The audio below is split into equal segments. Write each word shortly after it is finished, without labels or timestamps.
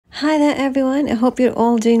Hi there everyone, I hope you're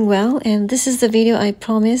all doing well, and this is the video I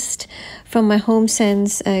promised from my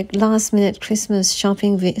HomeSense last minute Christmas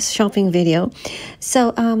shopping video.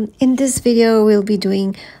 So in this video we'll be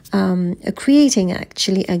doing creating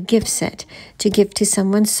actually a gift set to give to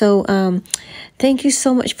someone. So thank you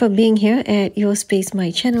so much for being here at Your Space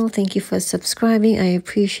My channel. Thank you for subscribing. I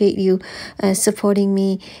appreciate you supporting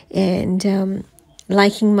me and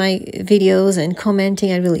liking my videos and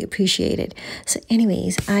commenting. I really appreciate it. So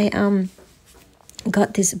anyways, I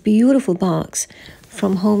got this beautiful box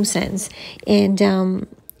from HomeSense, and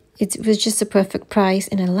it was just a perfect price,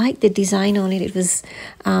 and I like the design on it. It was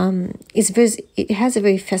it has a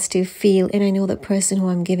very festive feel, and I know the person who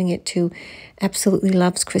I'm giving it to absolutely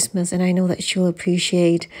loves Christmas, and I know that she'll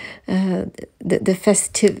appreciate the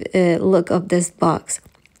festive look of this box.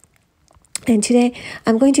 And today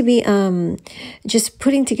I'm going to be just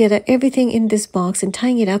putting together everything in this box and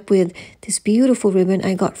tying it up with this beautiful ribbon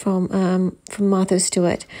I got from Martha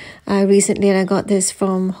Stewart recently, and I got this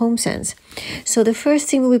from HomeSense. So the first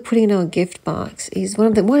thing we'll be putting in our gift box is one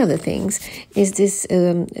of the things is this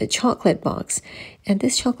chocolate box, and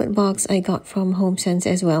this chocolate box I got from HomeSense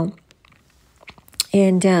as well,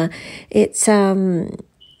 and it's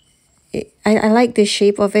I like the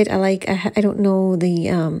shape of it. I don't know the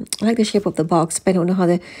I like the shape of the box, but I don't know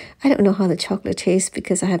how the chocolate tastes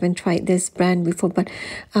because I haven't tried this brand before, but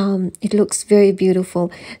it looks very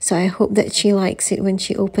beautiful. So I hope that she likes it when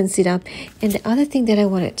she opens it up. And the other thing that I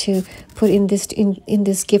wanted to put in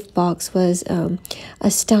this gift box was a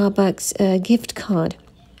Starbucks gift card.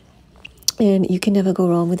 And you can never go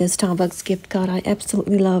wrong with a Starbucks gift card. I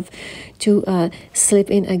absolutely love to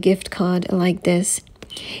slip in a gift card like this.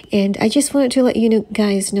 And I just wanted to let you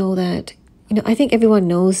guys know that, I think everyone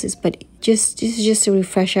knows this, but this is just a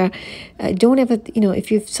refresher. Don't ever,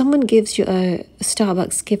 if someone gives you a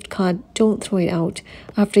Starbucks gift card, don't throw it out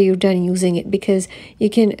after you're done using it, because you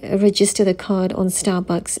can register the card on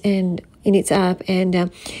Starbucks and in its app,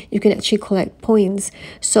 and you can actually collect points.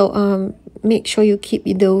 So make sure you keep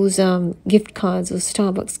those gift cards, those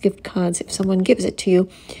Starbucks gift cards. If someone gives it to you,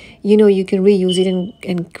 you can reuse it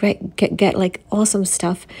and get like awesome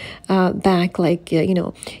stuff back, like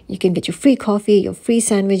you can get your free coffee, your free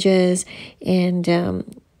sandwiches, and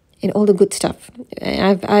all the good stuff.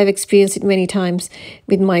 I've experienced it many times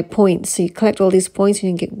with my points. So you collect all these points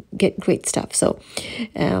and you get great stuff. So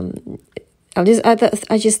I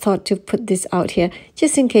just thought to put this out here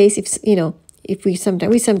just in case, if we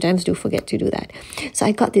sometimes do forget to do that. So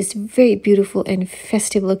I got this very beautiful and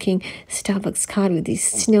festive looking Starbucks card with this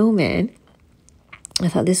snowman. I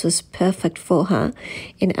thought this was perfect for her,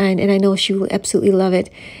 and I know she will absolutely love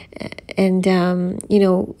it. And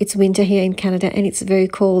it's winter here in Canada and it's very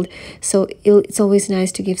cold, so it's always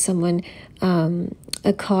nice to give someone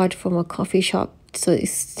a card from a coffee shop. So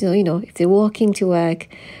it's still, if they're walking to work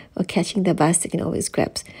or catching the bus, they can always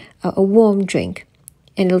grab a warm drink,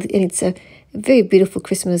 and it's a very beautiful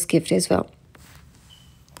Christmas gift as well.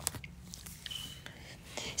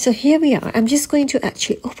 So here we are. I'm just going to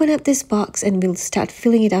actually open up this box and we'll start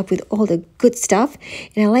filling it up with all the good stuff.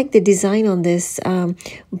 And I like the design on this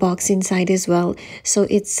box inside as well. So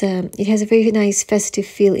it has a very nice festive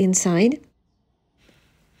feel inside.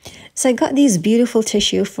 So I got these beautiful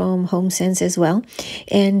tissue from HomeSense as well,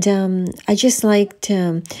 and I just liked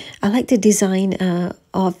I like the design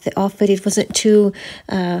of it. It wasn't too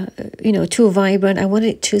too vibrant. I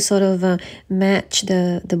wanted to sort of match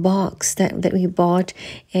the box that we bought,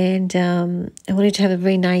 and I wanted to have a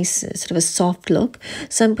very nice sort of a soft look.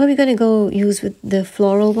 So I'm probably going to go use with the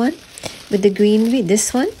floral one, with the greenery,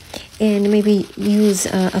 this one, and maybe use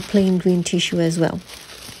a plain green tissue as well.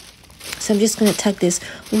 So I'm just going to tuck this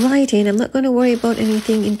right in. I'm not going to worry about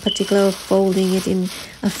anything in particular, folding it in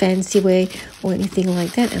a fancy way or anything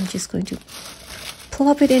like that. I'm just going to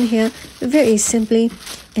plop it in here very simply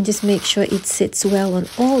and just make sure it sits well on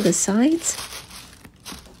all the sides.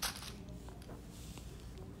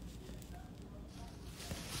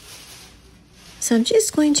 So I'm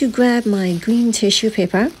just going to grab my green tissue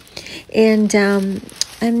paper, and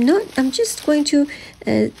I'm just going to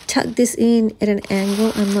tuck this in at an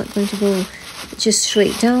angle. I'm not going to go just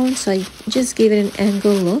straight down, so I just gave it an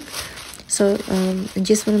angle look. So I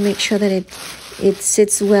just want to make sure that it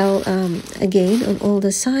sits well again on all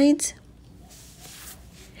the sides.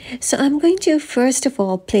 So I'm going to first of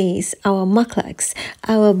all place our muklaks,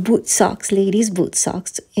 our boot socks, ladies boot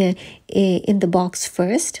socks, in the box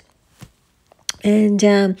first. And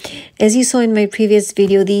as you saw in my previous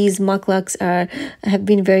video, these mucklucks have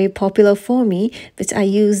been very popular for me, but I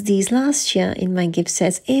used these last year in my gift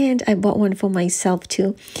sets, and I bought one for myself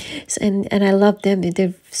too. So, and I love them.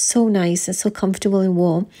 They're so nice and so comfortable and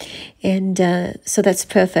warm, and so that's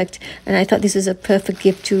perfect. And I thought this was a perfect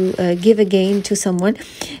gift to give again to someone.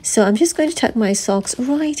 So I'm just going to tuck my socks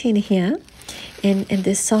right in here, and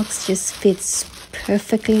the socks just fits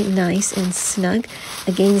perfectly nice and snug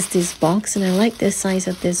against this box, and I like the size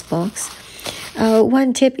of this box.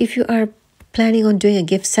 One tip, if you are planning on doing a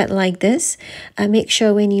gift set like this, make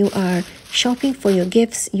sure when you are shopping for your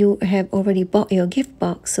gifts, you have already bought your gift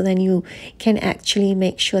box, so then you can actually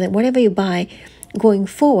make sure that whatever you buy going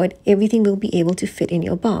forward, everything will be able to fit in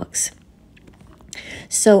your box.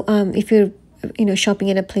 So if you're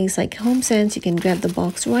shopping at a place like HomeSense, you can grab the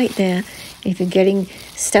box right there. If you're getting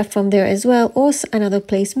stuff from there as well, or another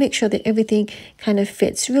place, make sure that everything kind of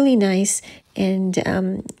fits really nice and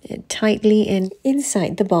tightly and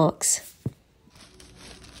inside the box.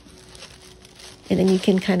 And then you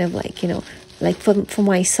can kind of like for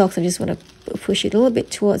my socks, I just want to push it a little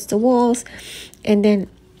bit towards the walls, and then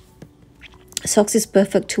socks is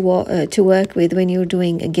perfect to work with when you're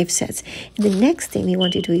doing gift sets. And the next thing we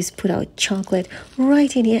want to do is put our chocolate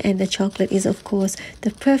right in here, and the chocolate is of course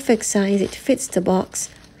the perfect size. It fits the box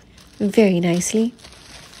very nicely.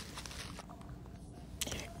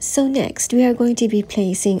 So next we are going to be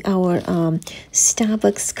placing our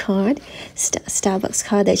Starbucks card, Starbucks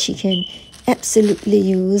card that she can absolutely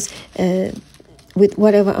use with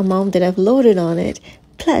whatever amount that I've loaded on it.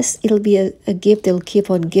 Plus, it'll be a gift they'll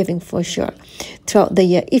keep on giving for sure throughout the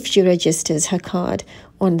year if she registers her card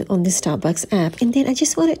on the Starbucks app. And then I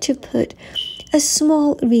just wanted to put a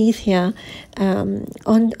small wreath here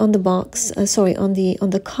on the box, on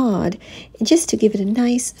the card, just to give it a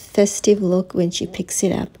nice festive look when she picks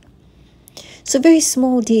it up. So very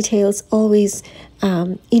small details always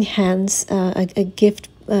enhance a gift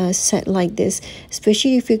set like this,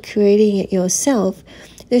 especially if you're creating it yourself.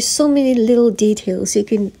 There's so many little details you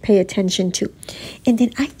can pay attention to. And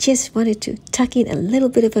then I just wanted to tuck in a little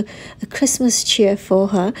bit of a Christmas cheer for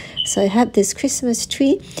her. So I have this Christmas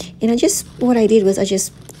tree, and what I did was I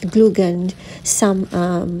just glue gunned some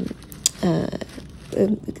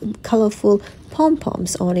colorful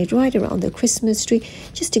pom-poms on it right around the Christmas tree,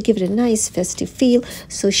 just to give it a nice festive feel.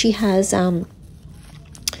 So she has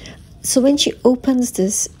so when she opens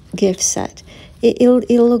this gift set, it'll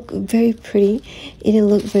look very pretty, it'll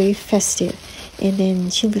look very festive, and then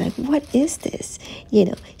she'll be like, what is this?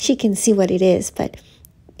 She can see what it is, but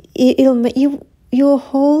it'll make your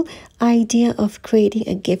whole idea of creating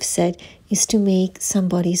a gift set is to make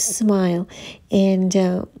somebody smile. And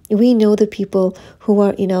we know the people who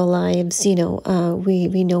are in our lives,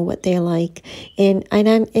 we know what they're like, and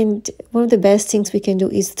one of the best things we can do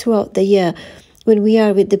is throughout the year, when we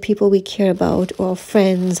are with the people we care about, our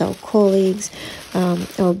friends, our colleagues,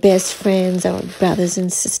 our best friends, our brothers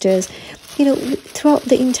and sisters, throughout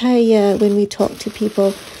the entire year, when we talk to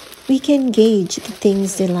people, we can gauge the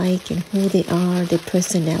things they like and who they are, their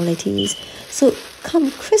personalities. So come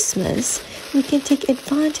Christmas, we can take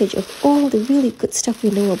advantage of all the really good stuff we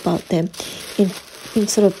know about them and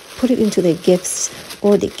sort of put it into their gifts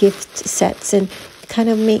or the gift sets, and kind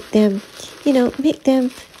of make them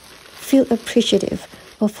feel appreciative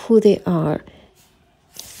of who they are.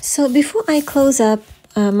 So before I close up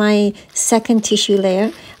my second tissue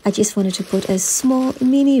layer, I just wanted to put a small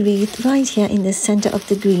mini wreath right here in the center of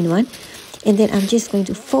the green one, and then I'm just going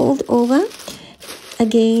to fold over.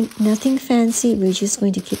 Again, nothing fancy, we're just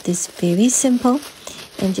going to keep this very simple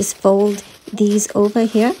and just fold these over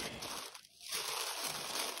here.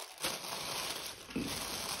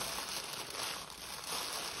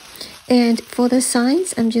 And for the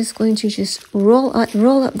sides, I'm just going to just roll up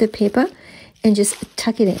the paper and just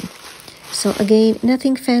tuck it in. So again,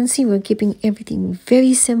 nothing fancy. We're keeping everything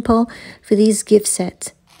very simple for these gift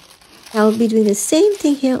sets. I'll be doing the same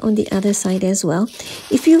thing here on the other side as well.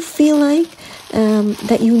 If you feel like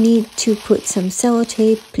that you need to put some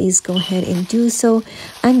sellotape, please go ahead and do so.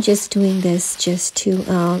 I'm just doing this just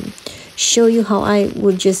to show you how I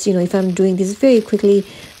would just, if I'm doing this very quickly,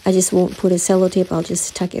 I just won't put a sellotape. I'll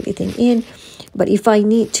just tuck everything in. But if I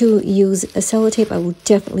need to use a sellotape, I will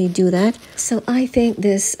definitely do that. So I think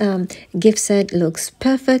this gift set looks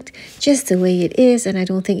perfect just the way it is, and I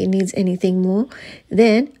don't think it needs anything more.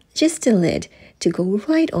 Then just a lid to go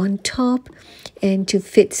right on top, and to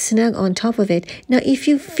fit snug on top of it. Now, if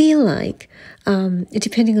you feel like,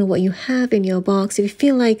 depending on what you have in your box, if you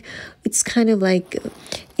feel like it's kind of like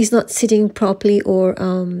it's not sitting properly, or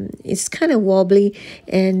it's kind of wobbly,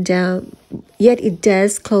 and yet it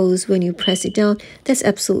does close when you press it down, that's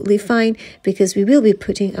absolutely fine, because we will be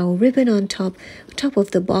putting our ribbon on top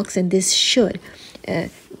of the box, and this should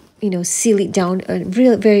seal it down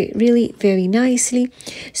really very nicely.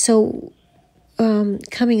 So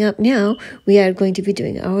coming up now, we are going to be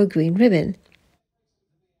doing our green ribbon.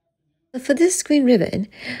 For this green ribbon,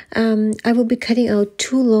 I will be cutting out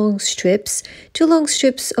two long strips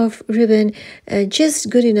of ribbon, just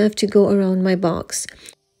good enough to go around my box.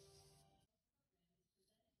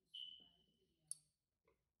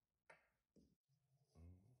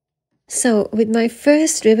 So with my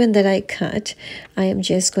first ribbon that I cut, I am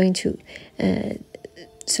just going to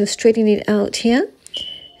straighten it out here.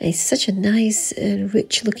 It's such a nice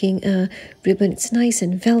rich looking ribbon. It's nice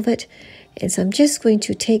and velvet. And so I'm just going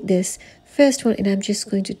to take this first one, and I'm just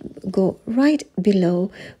going to go right below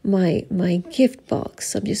my gift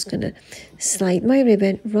box. So I'm just going to slide my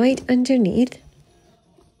ribbon right underneath.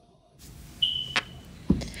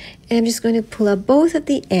 And I'm just going to pull up both of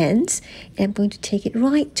the ends, and I'm going to take it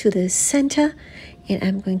right to the center, and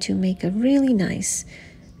I'm going to make a really nice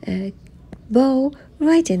bow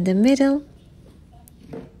right in the middle.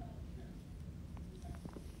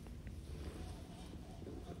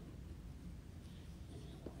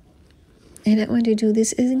 And I want to do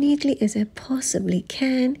this as neatly as I possibly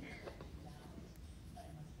can.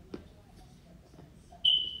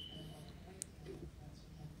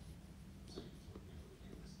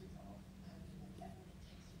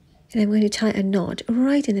 And I'm going to tie a knot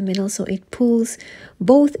right in the middle, so it pulls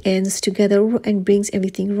both ends together and brings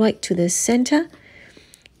everything right to the center.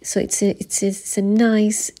 So it's a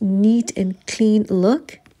nice, neat and clean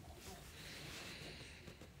look.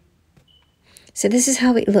 So this is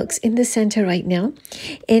how it looks in the center right now.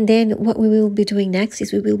 And then what we will be doing next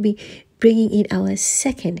is we will be bringing in our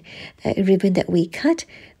second ribbon that we cut,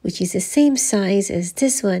 which is the same size as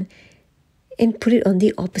this one, and put it on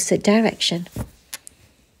the opposite direction.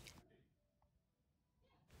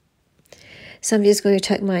 So I'm just going to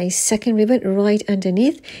tuck my second ribbon right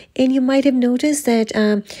underneath, and you might have noticed that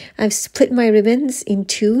I've split my ribbons in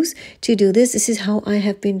twos to do this. This is how I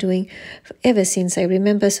have been doing ever since I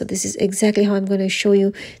remember. So this is exactly how I'm going to show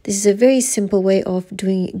you. This is a very simple way of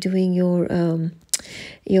doing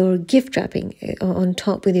your gift wrapping on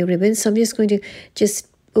top with your ribbons. So I'm just going to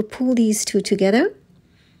pull these two together.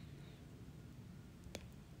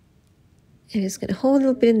 I'm just going to hold a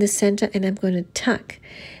little bit in the center, and I'm going to tuck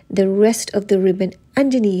the rest of the ribbon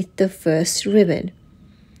underneath the first ribbon.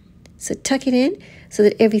 So tuck it in so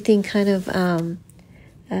that everything kind of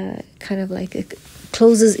like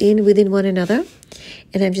closes in within one another.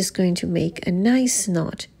 And I'm just going to make a nice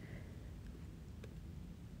knot.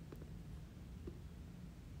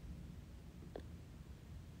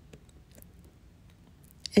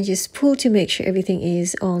 And just pull to make sure everything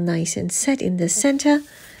is all nice and set in the center.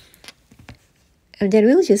 And then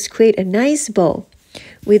we'll just create a nice bow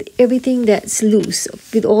with everything that's loose,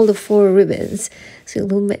 with all the four ribbons. So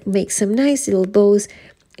we'll make some nice little bows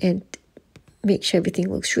and make sure everything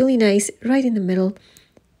looks really nice right in the middle.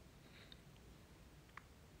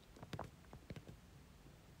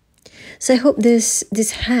 So I hope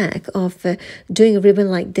this hack of doing a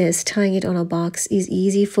ribbon like this, tying it on a box, is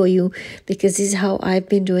easy for you, because this is how I've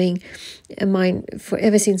been doing mine for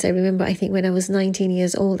ever since I remember. I think when I was 19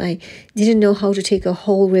 years old, I didn't know how to take a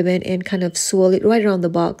whole ribbon and kind of swirl it right around the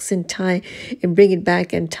box and tie and bring it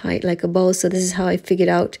back and tie it like a bow. So this is how I figured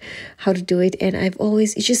out how to do it, and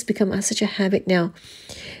it's just become such a habit now.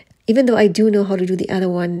 Even though I do know how to do the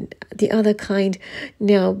other kind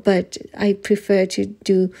now, but I prefer to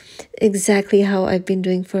do exactly how I've been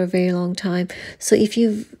doing for a very long time. So if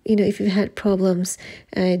you've had problems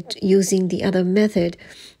using the other method,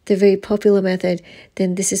 the very popular method,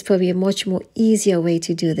 then this is probably a much more easier way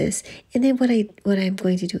to do this. And then what I'm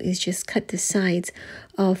going to do is just cut the sides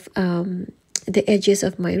of the edges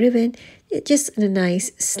of my ribbon, just in a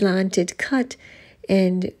nice slanted cut,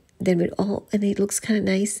 and then it looks kind of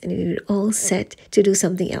nice, and we're all set to do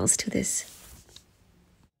something else to this.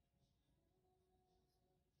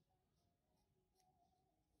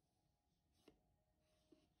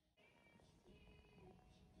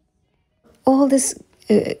 All this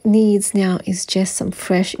needs now is just some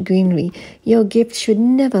fresh greenery. Your gift should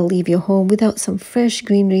never leave your home without some fresh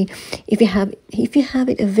greenery. If you have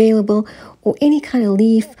it available, or any kind of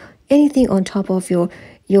leaf, anything on top of your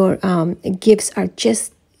gifts are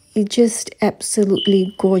just it's just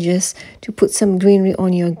absolutely gorgeous to put some greenery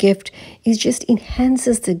on your gift. It just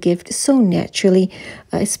enhances the gift so naturally,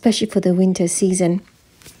 especially for the winter season.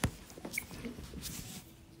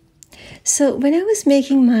 So when I was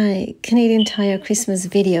making my Canadian Tire Christmas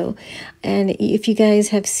video, and if you guys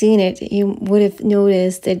have seen it, you would have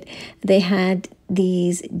noticed that they had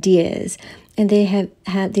these deers, and they have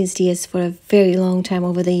had these deers for a very long time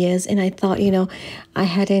over the years. And I thought, I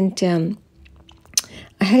hadn't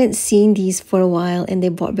seen these for a while, and they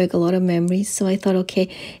brought back a lot of memories. So I thought,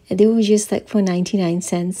 okay, they were just like for 99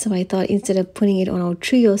 cents. So I thought instead of putting it on our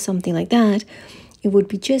tree or something like that, it would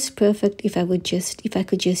be just perfect if I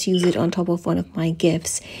could just use it on top of one of my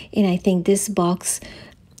gifts. And I think this box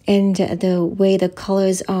and the way the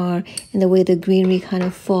colors are and the way the greenery kind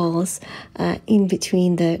of falls in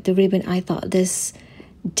between the ribbon, I thought this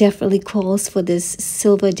definitely calls for this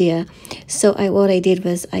silver deer. So what I did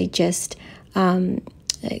was I just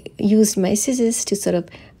used my scissors to sort of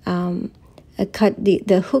cut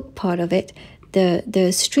the hook part of it,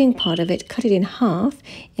 the string part of it, cut it in half,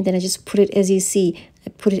 and then I just put it, as you see, I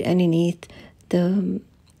put it underneath the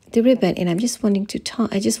ribbon. And I just want to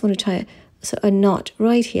tie a knot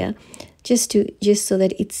right here, just so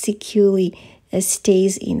that it securely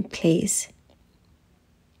stays in place.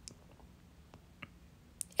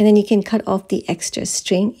 And then you can cut off the extra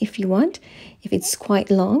string if you want, if it's quite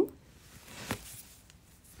long.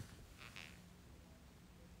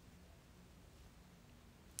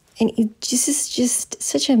 And this is just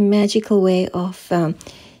such a magical way of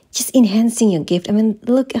just enhancing your gift. I mean,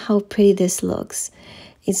 look at how pretty this looks.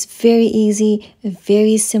 It's very easy,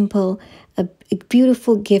 very simple, a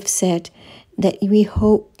beautiful gift set that we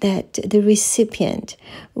hope that the recipient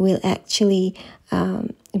will actually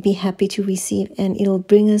be happy to receive, and it'll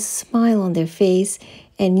bring a smile on their face,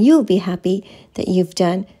 and you'll be happy that you've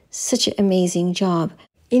done such an amazing job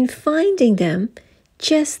in finding them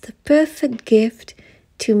just the perfect gift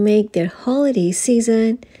to make their holiday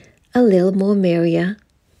season a little more merrier.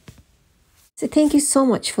 So thank you so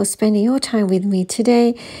much for spending your time with me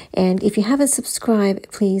today. And if you haven't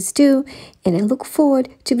subscribed, please do. And I look forward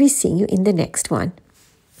to be seeing you in the next one.